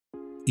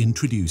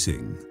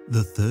Introducing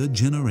the third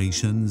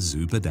generation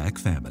ZuperDAC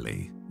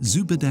family.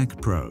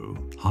 ZuperDAC Pro,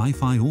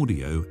 hi-fi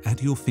audio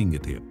at your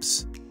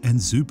fingertips, and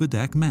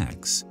ZuperDAC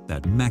Max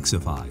that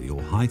maxify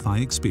your hi-fi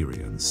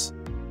experience.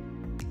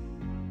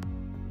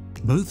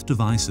 Both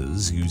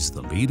devices use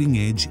the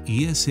leading-edge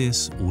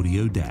ESS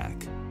audio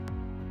DAC.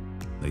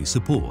 They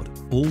support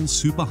all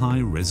super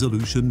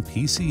high-resolution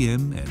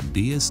PCM and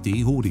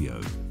DSD audio,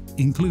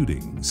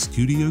 including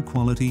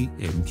studio-quality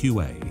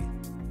MQA.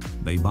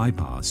 They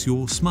bypass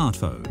your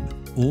smartphone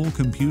or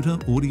computer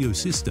audio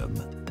system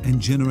and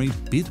generate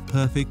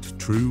bit-perfect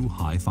true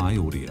hi-fi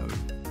audio.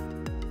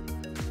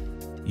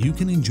 You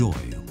can enjoy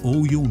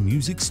all your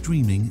music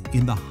streaming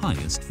in the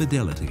highest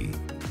fidelity.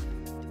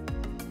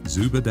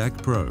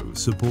 ZuperDAC Pro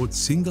supports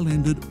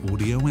single-ended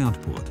audio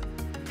output.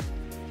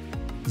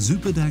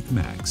 ZuperDAC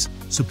Max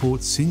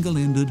supports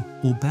single-ended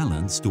or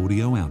balanced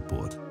audio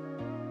output,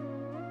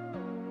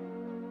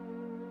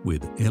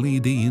 with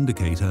LED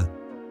indicator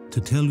to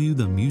tell you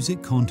the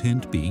music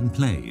content being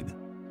played,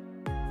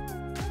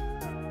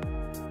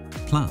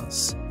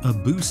 plus a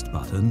boost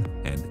button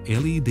and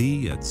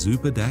LED at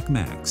ZuperDAC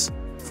Max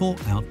for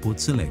output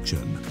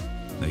selection.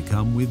 They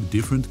come with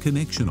different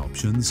connection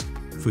options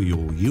for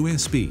your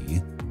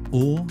USB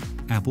or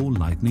Apple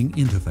Lightning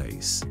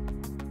interface.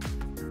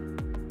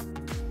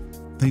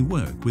 They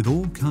work with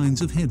all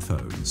kinds of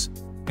headphones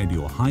and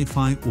your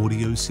hi-fi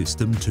audio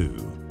system too.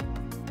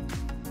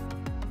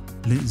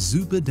 Let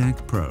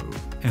ZuperDAC Pro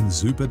and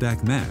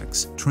ZuperDAC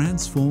Max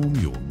transform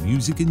your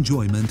music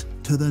enjoyment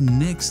to the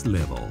next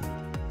level.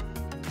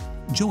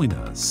 Join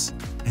us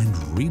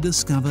and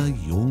rediscover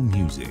your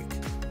music.